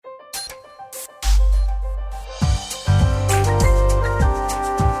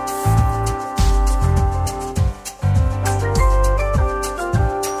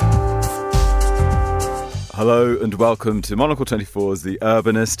Hello and welcome to Monocle 24's The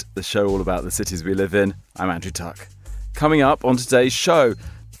Urbanist, the show all about the cities we live in. I'm Andrew Tuck. Coming up on today's show,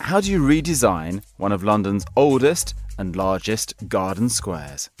 how do you redesign one of London's oldest and largest garden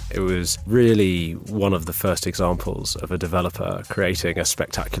squares? It was really one of the first examples of a developer creating a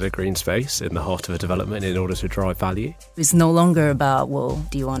spectacular green space in the heart of a development in order to drive value. It's no longer about, well,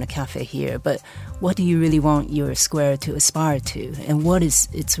 do you want a cafe here? But what do you really want your square to aspire to? And what is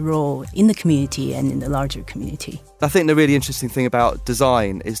its role in the community and in the larger community? I think the really interesting thing about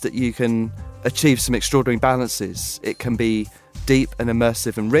design is that you can achieve some extraordinary balances. It can be deep and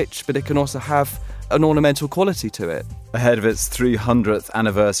immersive and rich, but it can also have an ornamental quality to it. Ahead of its 300th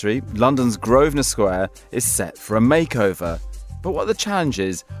anniversary, London's Grosvenor Square is set for a makeover. But what are the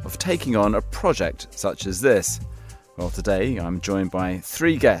challenges of taking on a project such as this? Well, today I'm joined by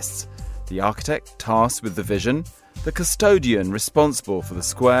three guests: the architect tasked with the vision, the custodian responsible for the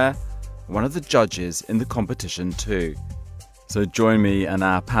square, and one of the judges in the competition too. So join me and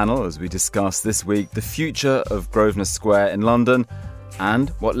our panel as we discuss this week the future of Grosvenor Square in London and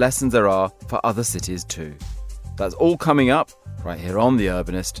what lessons there are for other cities too. That's all coming up right here on The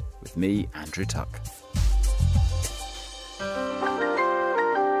Urbanist with me, Andrew Tuck.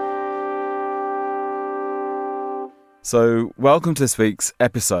 So welcome to this week's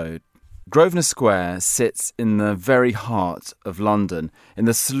episode. Grosvenor Square sits in the very heart of London, in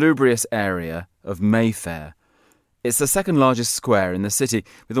the salubrious area of Mayfair. It's the second largest square in the city,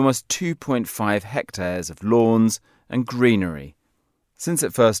 with almost 2.5 hectares of lawns and greenery. Since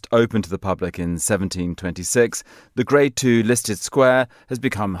it first opened to the public in 1726, the Grade 2 listed square has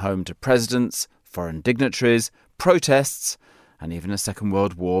become home to presidents, foreign dignitaries, protests, and even a Second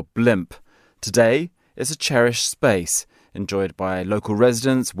World War blimp. Today, it's a cherished space, enjoyed by local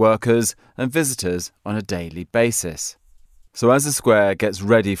residents, workers, and visitors on a daily basis. So as the square gets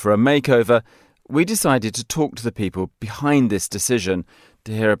ready for a makeover, we decided to talk to the people behind this decision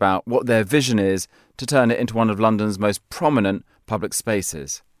to hear about what their vision is to turn it into one of London's most prominent public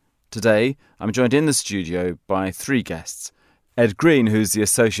spaces. Today, I'm joined in the studio by three guests. Ed Green, who's the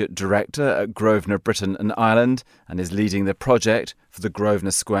Associate Director at Grosvenor, Britain and Ireland, and is leading the project for the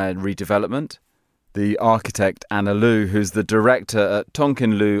Grosvenor Square redevelopment. The architect Anna Liu, who's the Director at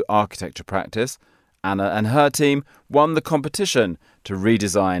Tonkin Liu Architecture Practice. Anna and her team won the competition to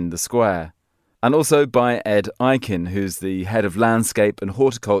redesign the square. And also by Ed Ikin, who's the Head of Landscape and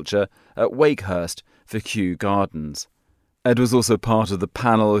Horticulture at Wakehurst for Kew Gardens. Ed was also part of the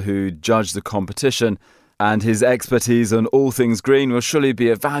panel who judged the competition, and his expertise on all things green will surely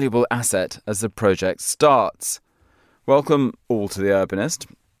be a valuable asset as the project starts. Welcome all to The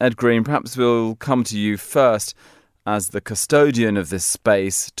Urbanist. Ed Green, perhaps we'll come to you first as the custodian of this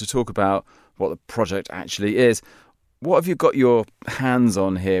space to talk about what the project actually is. What have you got your hands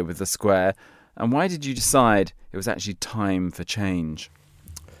on here with the square, and why did you decide it was actually time for change?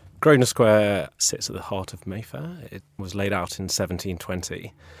 Grosvenor Square sits at the heart of Mayfair. It was laid out in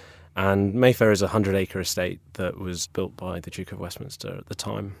 1720. And Mayfair is a 100-acre estate that was built by the Duke of Westminster at the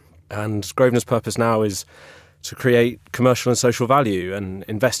time. And Grosvenor's purpose now is to create commercial and social value, and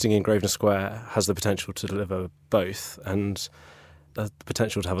investing in Grosvenor Square has the potential to deliver both and the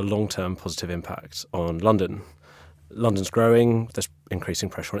potential to have a long-term positive impact on London. London's growing, there's increasing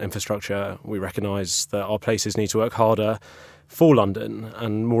pressure on infrastructure. We recognise that our places need to work harder for London,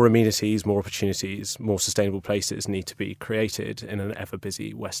 and more amenities, more opportunities, more sustainable places need to be created in an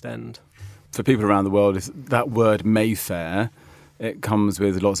ever-busy West End. For people around the world, that word Mayfair, it comes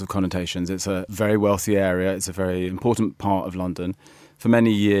with lots of connotations. It's a very wealthy area. It's a very important part of London. For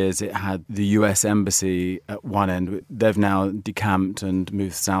many years, it had the US Embassy at one end. They've now decamped and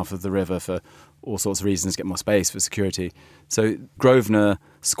moved south of the river for all sorts of reasons, to get more space for security. So Grosvenor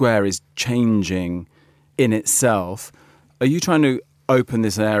Square is changing in itself. Are you trying to open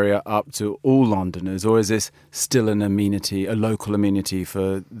this area up to all Londoners, or is this still an amenity, a local amenity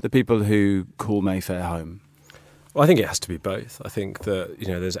for the people who call Mayfair home? Well, I think it has to be both. I think that,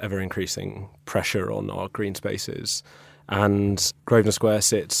 there's ever-increasing pressure on our green spaces, and Grosvenor Square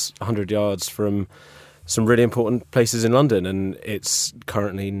sits 100 yards from some really important places in London, and it's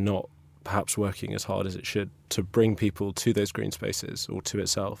currently not perhaps working as hard as it should to bring people to those green spaces or to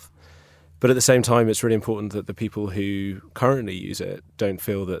itself. But at the same time, it's really important that the people who currently use it don't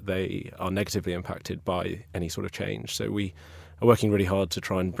feel that they are negatively impacted by any sort of change. So we are working really hard to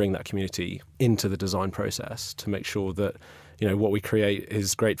try and bring that community into the design process to make sure that, what we create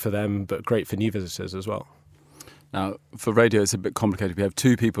is great for them, but great for new visitors as well. Now, for radio, it's a bit complicated. We have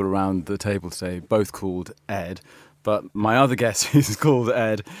two people around the table today, both called Ed. But my other guest, who's called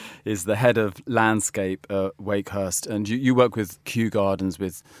Ed, is the head of landscape at Wakehurst. And you work with Kew Gardens,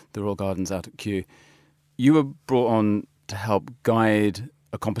 with the Royal Gardens out at Kew. You were brought on to help guide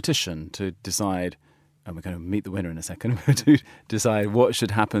a competition to decide, and we're going to meet the winner in a second, to decide what should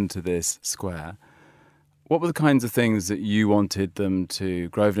happen to this square. What were the kinds of things that you wanted them to,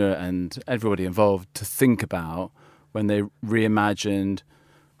 Grosvenor and everybody involved, to think about when they reimagined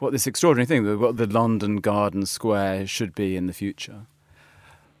what this extraordinary thing, what the London Garden Square should be in the future?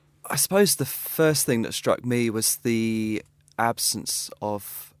 I suppose the first thing that struck me was the absence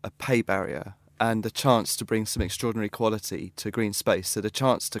of a pay barrier and the chance to bring some extraordinary quality to green space, so the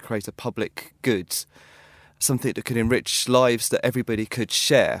chance to create a public good, something that could enrich lives that everybody could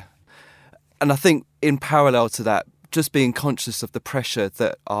share. And I think in parallel to that, just being conscious of the pressure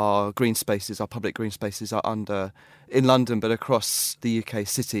that our green spaces, our public green spaces are under in London, but across the UK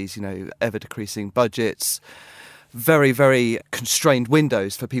cities, ever decreasing budgets, very, very constrained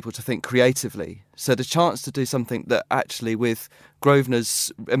windows for people to think creatively. So the chance to do something that actually with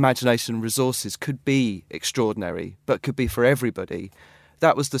Grosvenor's imagination and resources could be extraordinary, but could be for everybody,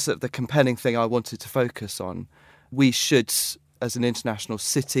 that was the sort of the compelling thing I wanted to focus on. We should, as an international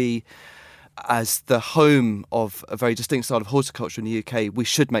city, as the home of a very distinct style of horticulture in the UK, we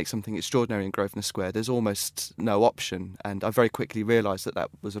should make something extraordinary in Grosvenor Square. There's almost no option, and I very quickly realised that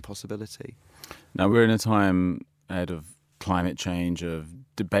was a possibility. Now, we're in a time ahead of climate change, of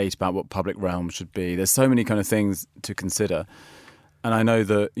debate about what public realm should be. There's so many kind of things to consider. And I know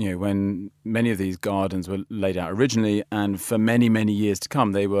that, when many of these gardens were laid out originally, and for many, many years to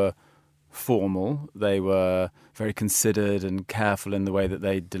come, they were formal. They were very considered and careful in the way that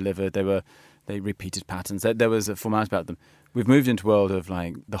they delivered. They repeated patterns. There was a formality about them. We've moved into a world of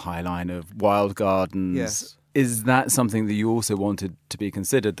like the High Line, of wild gardens. Yes. Is that something that you also wanted to be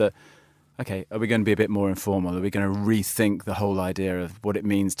considered? That, okay, are we going to be a bit more informal? Are we going to rethink the whole idea of what it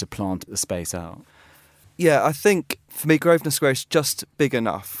means to plant the space out? Yeah, I think for me, Grosvenor Square is just big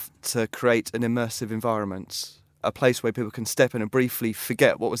enough to create an immersive environment, a place where people can step in and briefly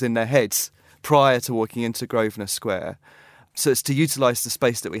forget what was in their heads prior to walking into Grosvenor Square. So it's to utilise the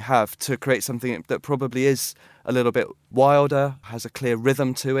space that we have to create something that probably is a little bit wilder, has a clear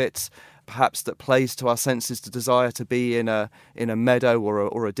rhythm to it, perhaps that plays to our senses, to desire to be in a meadow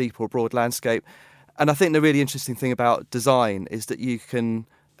or a deep or broad landscape. And I think the really interesting thing about design is that you can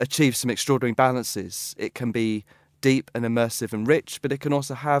achieve some extraordinary balances. It can be deep and immersive and rich, but it can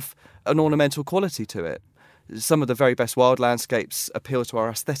also have an ornamental quality to it. Some of the very best wild landscapes appeal to our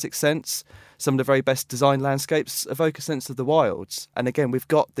aesthetic sense. Some of the very best design landscapes evoke a sense of the wilds. And again, we've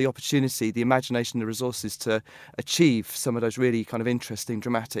got the opportunity, the imagination, the resources to achieve some of those really kind of interesting,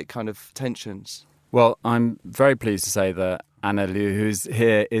 dramatic kind of tensions. Well, I'm very pleased to say that Anna Liu, who's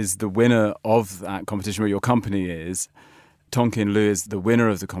here, is the winner of that competition, where your company is. Tonkin Liu is the winner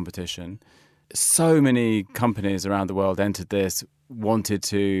of the competition. So many companies around the world entered this, wanted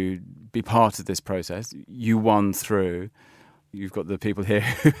to be part of this process. You won through. You've got the people here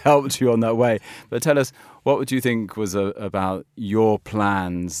who helped you on that way. But tell us, what would you think was about your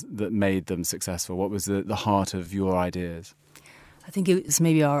plans that made them successful? What was the heart of your ideas? I think it was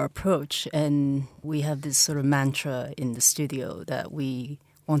maybe our approach, and we have this sort of mantra in the studio that we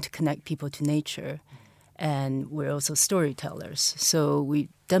want to connect people to nature, and we're also storytellers. So we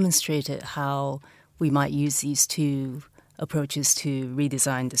demonstrated how we might use these two approaches to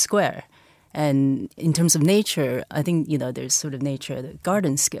redesign the square. And in terms of nature, I think, there's sort of nature at the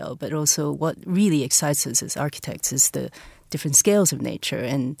garden scale, but also what really excites us as architects is the different scales of nature.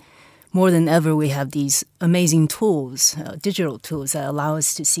 And more than ever, we have these amazing tools, digital tools that allow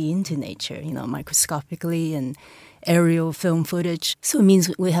us to see into nature, microscopically, and aerial film footage. So it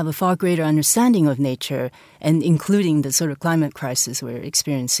means we have a far greater understanding of nature, and including the sort of climate crisis we're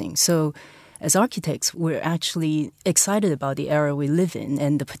experiencing. So as architects, we're actually excited about the era we live in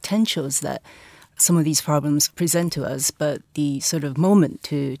and the potentials that some of these problems present to us, but the sort of moment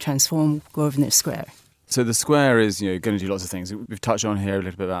to transform Grosvenor Square. So the square is, going to do lots of things. We've touched on here a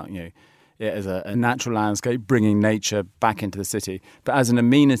little bit about, it as a natural landscape, bringing nature back into the city. But as an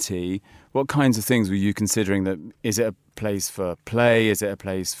amenity, what kinds of things were you considering? That is it a place for play? Is it a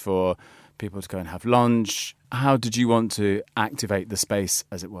place for people to go and have lunch? How did you want to activate the space,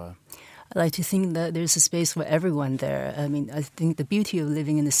 as it were? I like to think that there's a space for everyone there. I mean, I think the beauty of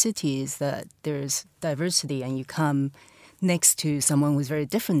living in the city is that there's diversity, and you come next to someone who's very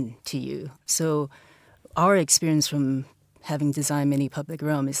different to you. So our experience from having designed many public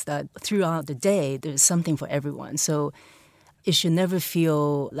realm is that throughout the day, there's something for everyone. So it should never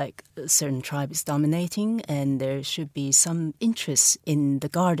feel like a certain tribe is dominating, and there should be some interest in the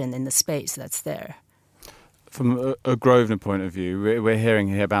garden and the space that's there. From a Grosvenor point of view, we're hearing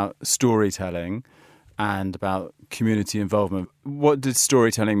here about storytelling and about community involvement. What did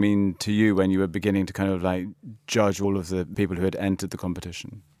storytelling mean to you when you were beginning to kind of like judge all of the people who had entered the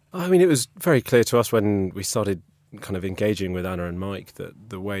competition? I mean, it was very clear to us when we started kind of engaging with Anna and Mike that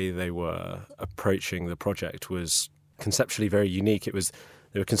the way they were approaching the project was conceptually very unique.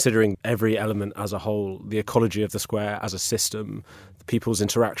 They were considering every element as a whole, the ecology of the square as a system, people's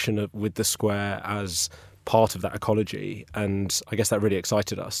interaction with the square as part of that ecology. And I guess that really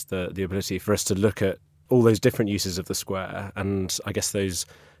excited us, the ability for us to look at all those different uses of the square and I guess those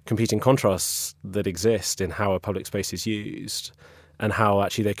competing contrasts that exist in how a public space is used and how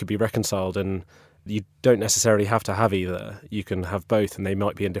actually they could be reconciled. And you don't necessarily have to have either. You can have both, and they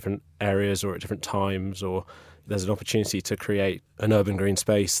might be in different areas or at different times, or there's an opportunity to create an urban green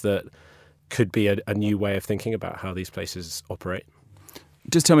space that could be a new way of thinking about how these places operate.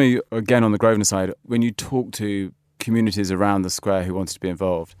 Just tell me, again, on the Grosvenor side, when you talk to communities around the square who wanted to be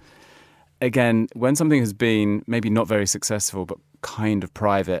involved, again, when something has been maybe not very successful but kind of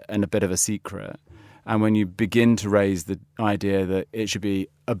private and a bit of a secret, and when you begin to raise the idea that it should be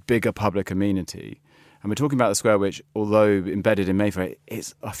a bigger public amenity, and we're talking about the square which, although embedded in Mayfair,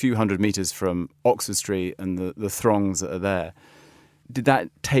 it's a few hundred metres from Oxford Street and the throngs that are there. Did that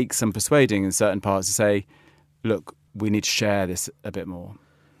take some persuading in certain parts to say, look, we need to share this a bit more?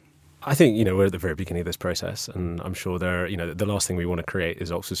 I think, we're at the very beginning of this process, and I'm sure the last thing we want to create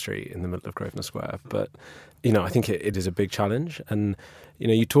is Oxford Street in the middle of Grosvenor Square. But, I think it is a big challenge. And,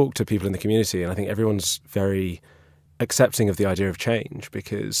 you talk to people in the community, and I think everyone's very accepting of the idea of change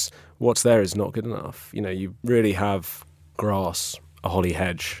because what's there is not good enough. You really have grass, a holly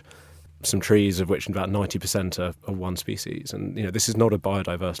hedge, some trees of which about 90% are one species. And, this is not a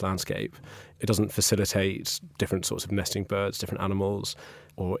biodiverse landscape. It doesn't facilitate different sorts of nesting birds, different animals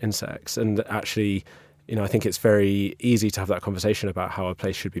or insects. And actually, I think it's very easy to have that conversation about how a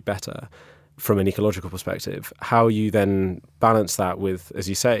place should be better from an ecological perspective. How you then balance that with, as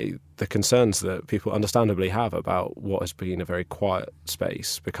you say, the concerns that people understandably have about what has been a very quiet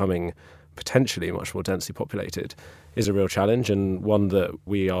space becoming potentially much more densely populated is a real challenge, and one that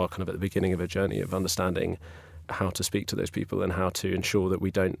we are kind of at the beginning of a journey of understanding how to speak to those people and how to ensure that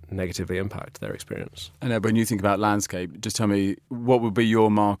we don't negatively impact their experience. And when you think about landscape, just tell me, what would be your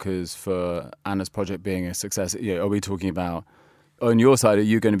markers for Anna's project being a success? Are we talking about, on your side, are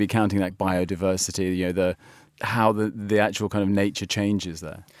you going to be counting like biodiversity, how the actual kind of nature changes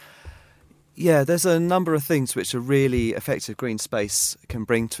there? Yeah, there's a number of things which a really effective green space can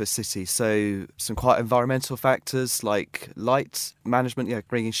bring to a city. So some quite environmental factors like light management,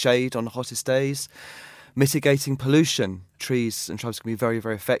 bringing shade on the hottest days, mitigating pollution. Trees and shrubs can be very,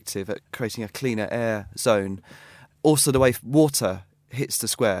 very effective at creating a cleaner air zone. Also the way water hits the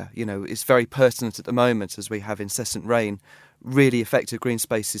square, is very pertinent at the moment as we have incessant rain. Really effective green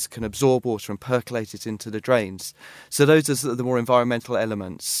spaces can absorb water and percolate it into the drains. So those are the more environmental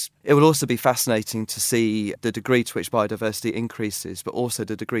elements. It will also be fascinating to see the degree to which biodiversity increases, but also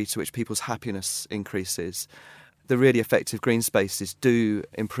the degree to which people's happiness increases. The really effective green spaces do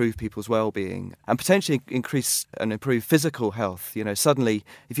improve people's well-being and potentially increase and improve physical health. Suddenly,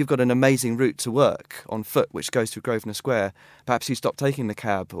 if you've got an amazing route to work on foot, which goes through Grosvenor Square, perhaps you stop taking the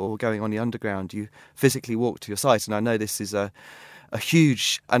cab or going on the underground, you physically walk to your site. And I know this is a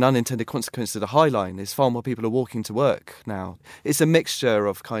huge and unintended consequence of the High Line is far more people are walking to work now. It's a mixture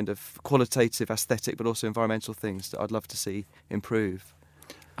of kind of qualitative, aesthetic, but also environmental things that I'd love to see improve.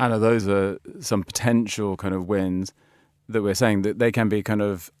 Anna, those are some potential kind of wins that we're saying that they can be kind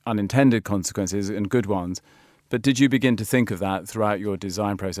of unintended consequences and good ones. But did you begin to think of that throughout your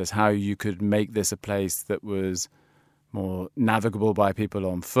design process, how you could make this a place that was more navigable by people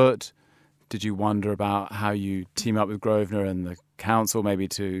on foot? Did you wonder about how you team up with Grosvenor and the council maybe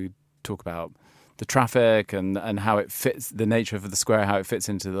to talk about the traffic and how it fits, the nature of the square, how it fits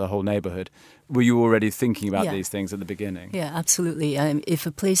into the whole neighbourhood? Were you already thinking about these things at the beginning? Yeah, absolutely. If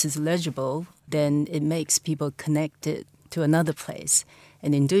a place is legible, then it makes people connect it to another place.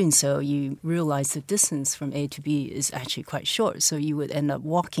 And in doing so, you realize the distance from A to B is actually quite short. So you would end up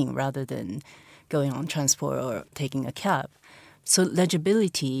walking rather than going on transport or taking a cab. So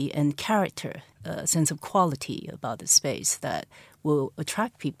legibility and character, a sense of quality about the space that will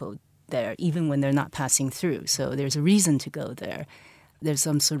attract people there, even when they're not passing through. So there's a reason to go there. There's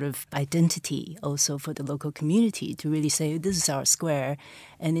some sort of identity also for the local community to really say, this is our square.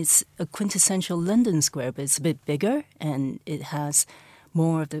 And it's a quintessential London square, but it's a bit bigger and it has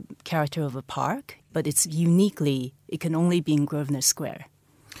more of the character of a park. But it's uniquely, it can only be in Grosvenor Square.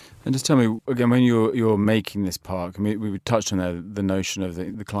 And just tell me, again, when you're making this park, I mean, we touched on the notion of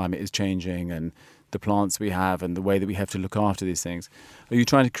the climate is changing and the plants we have and the way that we have to look after these things. Are you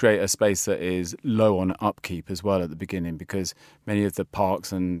trying to create a space that is low on upkeep as well at the beginning? Because many of the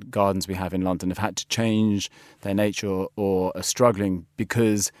parks and gardens we have in London have had to change their nature or are struggling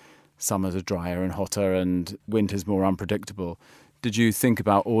because summers are drier and hotter and winter's more unpredictable. Did you think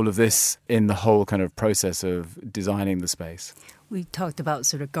about all of this in the whole kind of process of designing the space? We talked about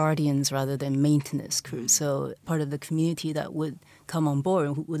sort of guardians rather than maintenance crews. So part of the community that would come on board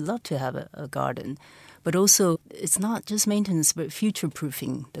and would love to have a garden. But also, it's not just maintenance, but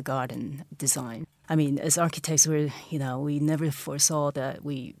future-proofing the garden design. I mean, as architects, we never foresaw that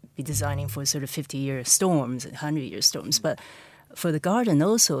we'd be designing for sort of 50-year storms, 100-year storms. But for the garden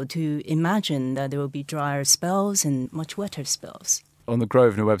also, to imagine that there will be drier spells and much wetter spells. On the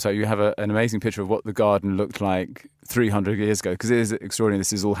Grosvenor website, you have an amazing picture of what the garden looked like 300 years ago, because it is extraordinary.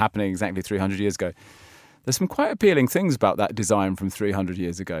 This is all happening exactly 300 years ago. There's some quite appealing things about that design from 300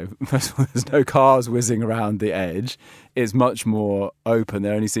 years ago. First of all, there's no cars whizzing around the edge. It's much more open.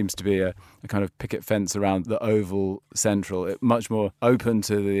 There only seems to be a kind of picket fence around the oval central. It's much more open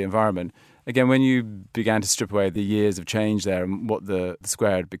to the environment. Again, when you began to strip away the years of change there and what the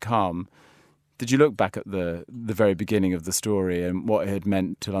square had become, did you look back at the very beginning of the story and what it had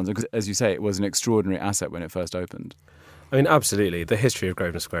meant to London? Because, as you say, it was an extraordinary asset when it first opened. I mean, absolutely. The history of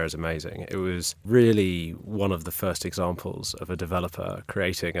Grosvenor Square is amazing. It was really one of the first examples of a developer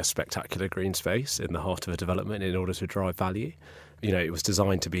creating a spectacular green space in the heart of a development in order to drive value. You know, it was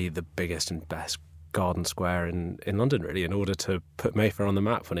designed to be the biggest and best garden square in London, really, in order to put Mayfair on the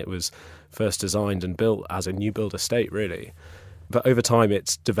map when it was first designed and built as a new build estate, really. But over time,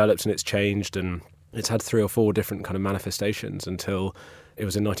 it's developed and it's changed, and it's had 3 or 4 different kind of manifestations until it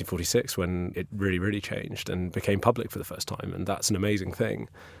was in 1946 when it really, really changed and became public for the first time. And that's an amazing thing.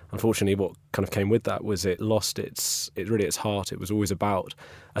 Unfortunately, what kind of came with that was it lost its heart. It was always about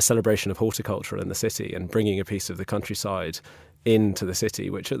a celebration of horticulture in the city and bringing a piece of the countryside into the city,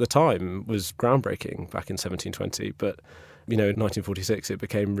 which at the time was groundbreaking back in 1720. But in 1946, it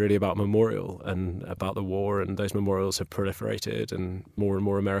became really about memorial and about the war, and those memorials have proliferated and more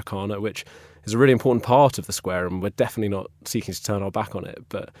Americana, which is a really important part of the square, and we're definitely not seeking to turn our back on it,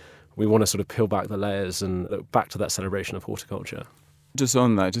 but we want to sort of peel back the layers and look back to that celebration of horticulture. Just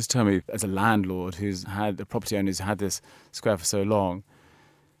on that, just tell me, as a landlord a property owner who's had this square for so long,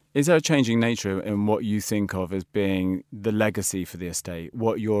 is there a changing nature in what you think of as being the legacy for the estate,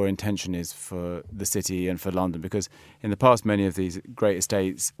 what your intention is for the city and for London? Because in the past, many of these great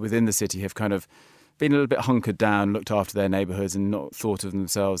estates within the city have kind of been a little bit hunkered down, looked after their neighbourhoods and not thought of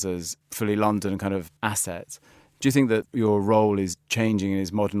themselves as fully London kind of assets. Do you think that your role is changing and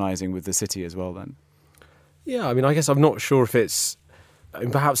is modernising with the city as well then? Yeah, I mean, I guess I'm not sure if it's...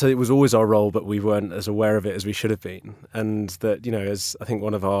 perhaps it was always our role, but we weren't as aware of it as we should have been. And that, as I think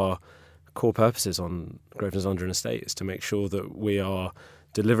one of our core purposes on Grosvenor's London Estate is to make sure that we are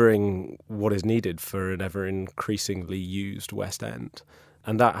delivering what is needed for an ever-increasingly used West End.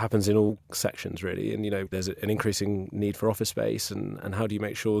 And that happens in all sections, really. And, there's an increasing need for office space. And how do you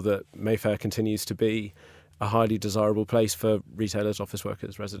make sure that Mayfair continues to be a highly desirable place for retailers, office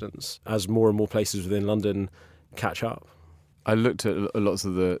workers, residents, as more and more places within London catch up? I looked at lots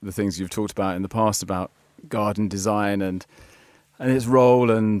of the things you've talked about in the past about garden design and its role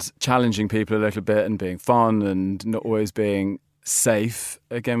and challenging people a little bit and being fun and not always being safe.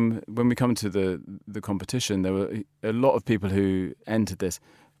 Again, when we come to the competition, there were a lot of people who entered this.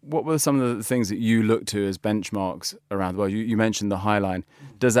 What were some of the things that you look to as benchmarks around the world? You mentioned the High Line.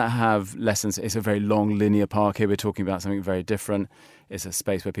 Does that have lessons? It's a very long linear park here. We're talking about something very different. It's a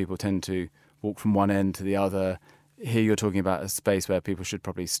space where people tend to walk from one end to the other. Here you're talking about a space where people should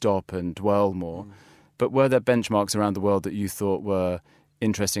probably stop and dwell more. But were there benchmarks around the world that you thought were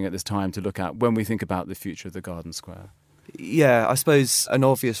interesting at this time to look at when we think about the future of the Garden Square? Yeah, I suppose an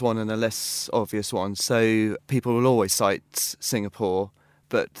obvious one and a less obvious one. So people will always cite Singapore,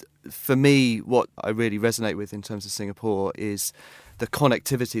 but for me, what I really resonate with in terms of Singapore is the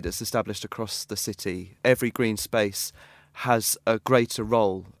connectivity that's established across the city. Every green space has a greater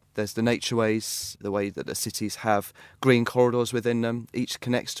role. There's the nature ways, the way that the cities have green corridors within them. Each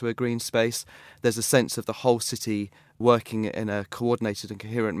connects to a green space. There's a sense of the whole city working in a coordinated and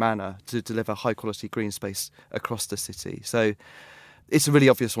coherent manner to deliver high-quality green space across the city. So it's a really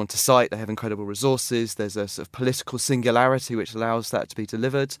obvious one to cite. They have incredible resources. There's a sort of political singularity which allows that to be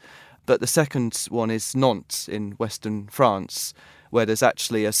delivered. But the second one is Nantes in western France, where there's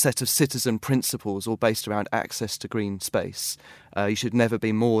actually a set of citizen principles all based around access to green space. You should never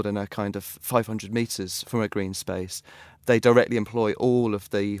be more than a kind of 500 metres from a green space. They directly employ all of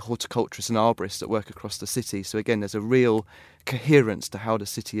the horticulturists and arborists that work across the city. So again, there's a real coherence to how the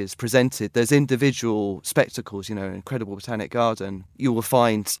city is presented. There's individual spectacles, an incredible botanic garden. You will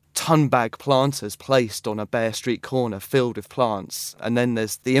find ton bag planters placed on a bare street corner filled with plants. And then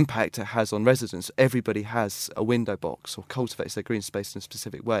there's the impact it has on residents. Everybody has a window box or cultivates their green space in a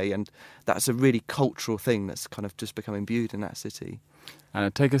specific way. And that's a really cultural thing that's kind of just become imbued in that city.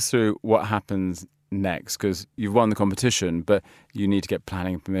 And take us through what happens next, because you've won the competition, but you need to get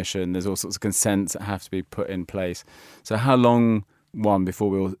planning permission. There's all sorts of consents that have to be put in place. So how long, before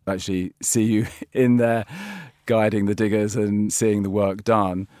we'll actually see you in there guiding the diggers and seeing the work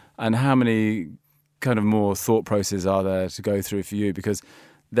done? And how many kind of more thought processes are there to go through for you? Because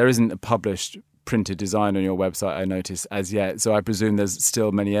there isn't a published printed design on your website, I noticed, as yet. So I presume there's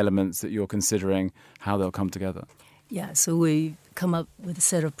still many elements that you're considering how they'll come together. Yeah, so we come up with a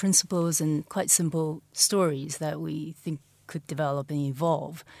set of principles and quite simple stories that we think could develop and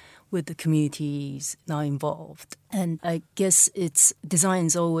evolve with the communities now involved. And I guess design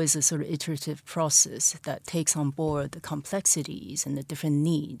is always a sort of iterative process that takes on board the complexities and the different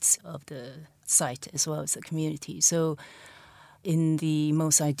needs of the site as well as the community. So in the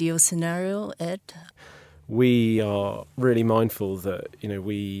most ideal scenario, Ed? We are really mindful that,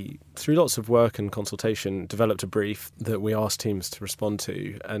 we, through lots of work and consultation, developed a brief that we asked teams to respond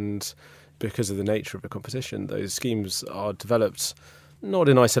to. And because of the nature of a competition, those schemes are developed not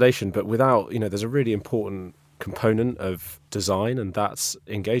in isolation, but without, there's a really important component of design, and that's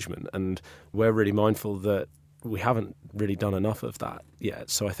engagement. And we're really mindful that we haven't really done enough of that yet.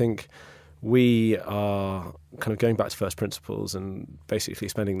 So I think we are kind of going back to first principles and basically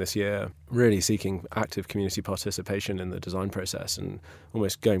spending this year really seeking active community participation in the design process and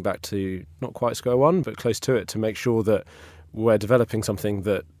almost going back to not quite square one, but close to it, to make sure that we're developing something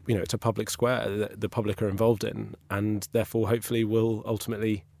that, it's a public square that the public are involved in and therefore hopefully will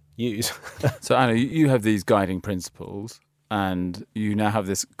ultimately use. So Anna, you have these guiding principles and you now have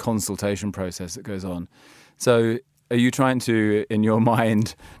this consultation process that goes on. So are you trying to, in your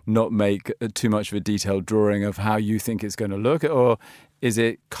mind, not make too much of a detailed drawing of how you think it's going to look? Or is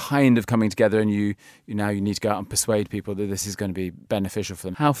it kind of coming together and you need to go out and persuade people that this is going to be beneficial for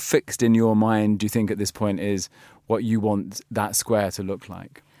them? How fixed in your mind do you think at this point is what you want that square to look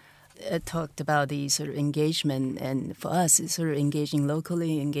like? I talked about the sort of engagement, and for us, it's sort of engaging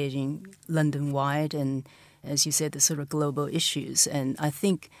locally, engaging London-wide, and as you said, the sort of global issues. And I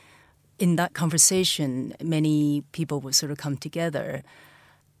think in that conversation, many people will sort of come together.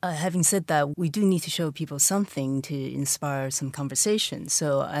 Having said that, we do need to show people something to inspire some conversation.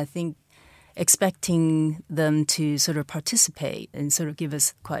 So I think expecting them to sort of participate and sort of give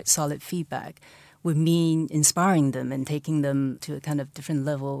us quite solid feedback would mean inspiring them and taking them to a kind of different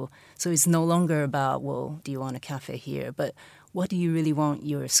level. So it's no longer about, well, do you want a cafe here? But what do you really want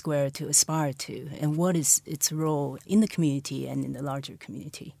your square to aspire to? And what is its role in the community and in the larger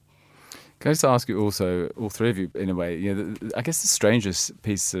community? Can I just ask you also, all three of you, in a way, I guess the strangest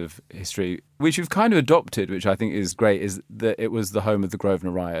piece of history, which you've kind of adopted, which I think is great, is that it was the home of the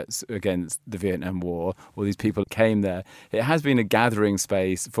Grosvenor riots against the Vietnam War. All these people came there. It has been a gathering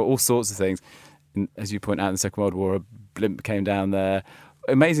space for all sorts of things. And as you point out, in the Second World War, a blimp came down there.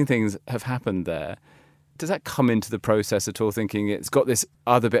 Amazing things have happened there. Does that come into the process at all, thinking it's got this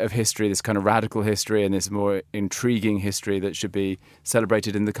other bit of history, this kind of radical history and this more intriguing history that should be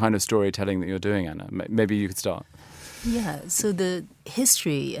celebrated in the kind of storytelling that you're doing, Anna? Maybe you could start. Yeah, so the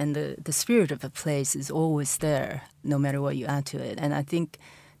history and the spirit of a place is always there, no matter what you add to it. And I think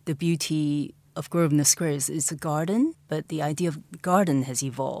the beauty of Grosvenor Square is a garden, but the idea of garden has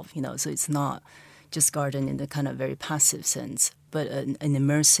evolved, so it's not just garden in the kind of very passive sense, but an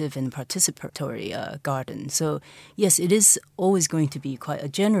immersive and participatory garden. So yes, it is always going to be quite a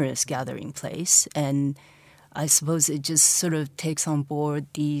generous gathering place, and I suppose it just sort of takes on board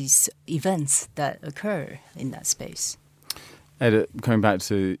these events that occur in that space. Ed, coming back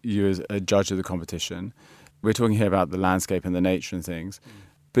to you as a judge of the competition, we're talking here about the landscape and the nature and things,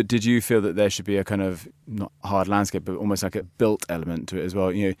 but did you feel that there should be a kind of, not hard landscape, but almost like a built element to it as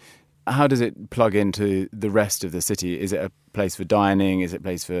well? How does it plug into the rest of the city? Is it a place for dining? Is it a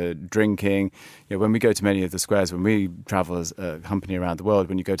place for drinking? When we go to many of the squares, when we travel as a company around the world,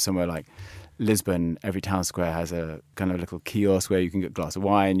 when you go to somewhere like Lisbon, every town square has a kind of little kiosk where you can get a glass of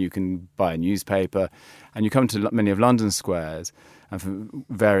wine, you can buy a newspaper, and you come to many of London's squares, and for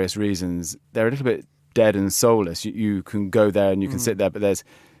various reasons, they're a little bit dead and soulless. You can go there and you can sit there, but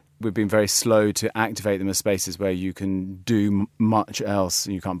we've been very slow to activate them as spaces where you can do much else.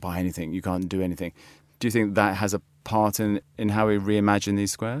 You can't buy anything. You can't do anything. Do you think that has a part in how we reimagine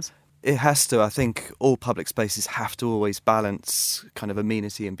these squares? It has to. I think all public spaces have to always balance kind of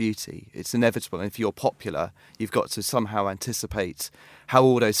amenity and beauty. It's inevitable. And if you're popular, you've got to somehow anticipate how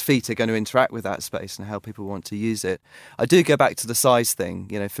all those feet are going to interact with that space and how people want to use it. I do go back to the size thing.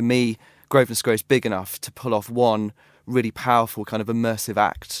 You know, for me, Grosvenor Square is big enough to pull off one really powerful kind of immersive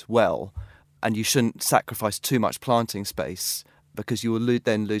act well. And you shouldn't sacrifice too much planting space because you will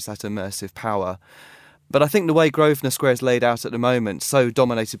then lose that immersive power. But I think the way Grosvenor Square is laid out at the moment, so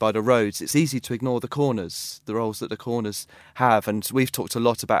dominated by the roads, it's easy to ignore the corners, the roles that the corners have. And we've talked a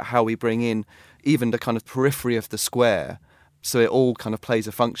lot about how we bring in even the kind of periphery of the square, so it all kind of plays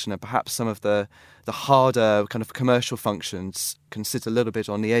a function, and perhaps some of the harder kind of commercial functions can sit a little bit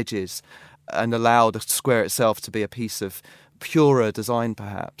on the edges and allow the square itself to be a piece of purer design,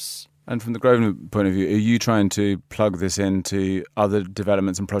 perhaps. And from the Grosvenor point of view, are you trying to plug this into other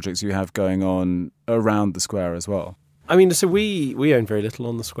developments and projects you have going on around the square as well? I mean, so we own very little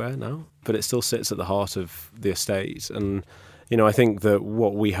on the square now, but it still sits at the heart of the estate. And, you know, I think that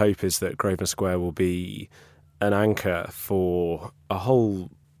what we hope is that Grosvenor Square will be an anchor for a whole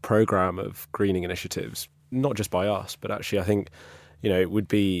programme of greening initiatives, not just by us, but actually I think, you know, it would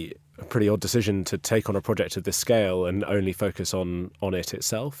be a pretty odd decision to take on a project of this scale and only focus on it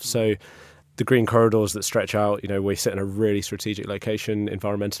itself. So the green corridors that stretch out, you know, we sit in a really strategic location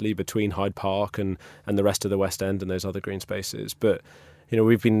environmentally between Hyde Park and the rest of the West End and those other green spaces. But, you know,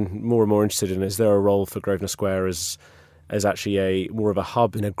 we've been more and more interested in, is there a role for Grosvenor Square as actually more of a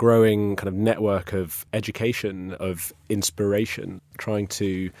hub in a growing kind of network of education, of inspiration, trying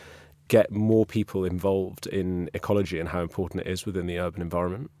to get more people involved in ecology and how important it is within the urban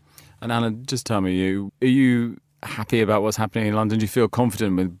environment. And Anna, just tell me, are you happy about what's happening in London? Do you feel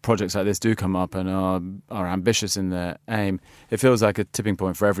confident when projects like this do come up and are ambitious in their aim? It feels like a tipping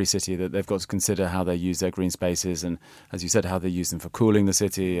point for every city that they've got to consider how they use their green spaces and, as you said, how they use them for cooling the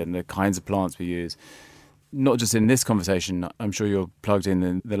city and the kinds of plants we use. Not just in this conversation, I'm sure you're plugged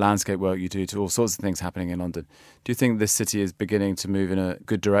in the landscape work you do to all sorts of things happening in London. Do you think this city is beginning to move in a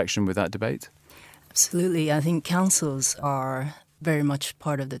good direction with that debate? Absolutely. I think councils are very much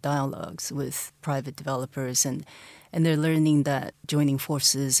part of the dialogues with private developers, and they're learning that joining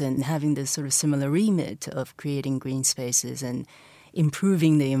forces and having this sort of similar remit of creating green spaces and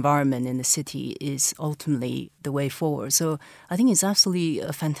improving the environment in the city is ultimately the way forward. So I think it's absolutely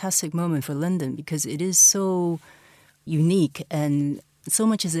a fantastic moment for London because it is so unique and so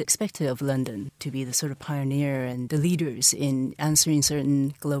much is expected of London to be the sort of pioneer and the leaders in answering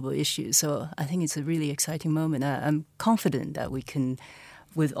certain global issues. So I think it's a really exciting moment. I'm confident that we can,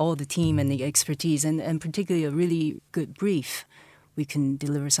 with all the team and the expertise and particularly a really good brief, we can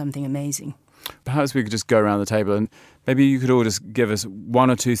deliver something amazing. Perhaps we could just go around the table and maybe you could all just give us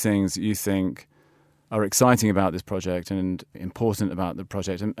one or two things that you think are exciting about this project and important about the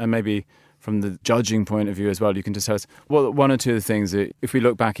project. And maybe from the judging point of view as well, you can just tell us what one or two of the things that if we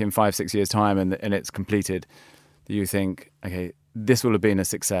look back in 5-6 years' time and it's completed, that you think, okay, this will have been a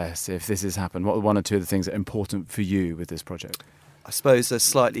success if this has happened. What are one or two of the things that are important for you with this project? I suppose a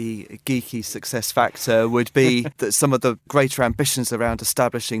slightly geeky success factor would be that some of the greater ambitions around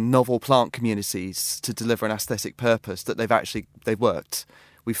establishing novel plant communities to deliver an aesthetic purpose, that they've worked.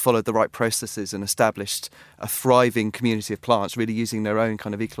 We've followed the right processes and established a thriving community of plants, really using their own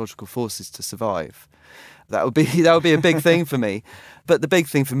kind of ecological forces to survive. That would be a big thing for me. But the big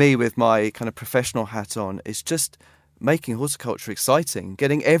thing for me with my kind of professional hat on is just making horticulture exciting,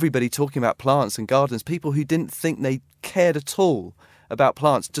 getting everybody talking about plants and gardens. People who didn't think they cared at all about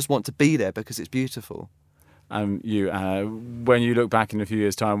plants just want to be there because it's beautiful. When you look back in a few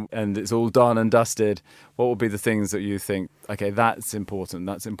years' time and it's all done and dusted, what will be the things that you think, okay, that's important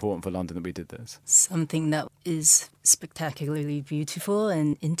for London that we did this? Something that is spectacularly beautiful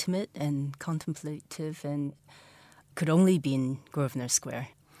and intimate and contemplative and could only be in Grosvenor Square.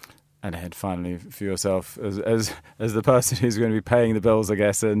 And Ed, finally, for yourself, as the person who's going to be paying the bills, I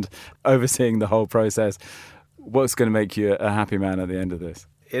guess, and overseeing the whole process, what's going to make you a happy man at the end of this?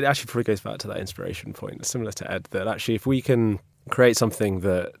 It actually probably goes back to that inspiration point, similar to Ed, that actually if we can create something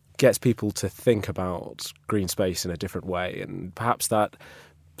that gets people to think about green space in a different way, and perhaps that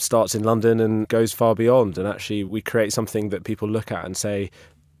starts in London and goes far beyond, and actually we create something that people look at and say,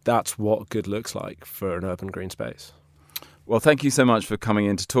 that's what good looks like for an urban green space. Well, thank you so much for coming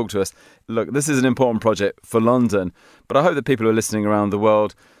in to talk to us. Look, this is an important project for London, but I hope that people who are listening around the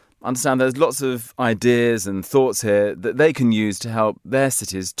world understand there's lots of ideas and thoughts here that they can use to help their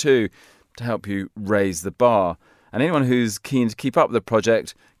cities too, to help you raise the bar. And anyone who's keen to keep up with the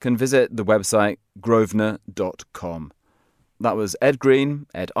project can visit the website grosvenor.com. That was Ed Green,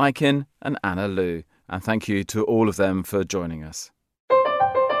 Ed Ikin and Anna Liu. And thank you to all of them for joining us.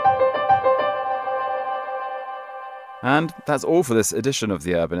 And that's all for this edition of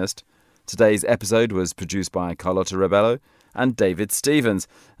The Urbanist. Today's episode was produced by Carlotta Rebello and David Stevens,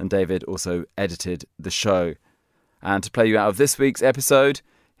 and David also edited the show. And to play you out of this week's episode,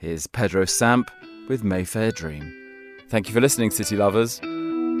 here's Pedro Samp with Mayfair Dream. Thank you for listening, city lovers.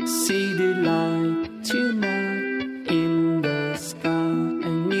 See the light tonight in the sky,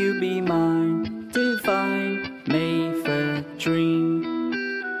 and you be mine, divine Mayfair Dream.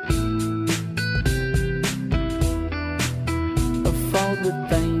 Of all the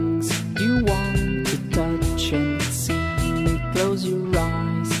things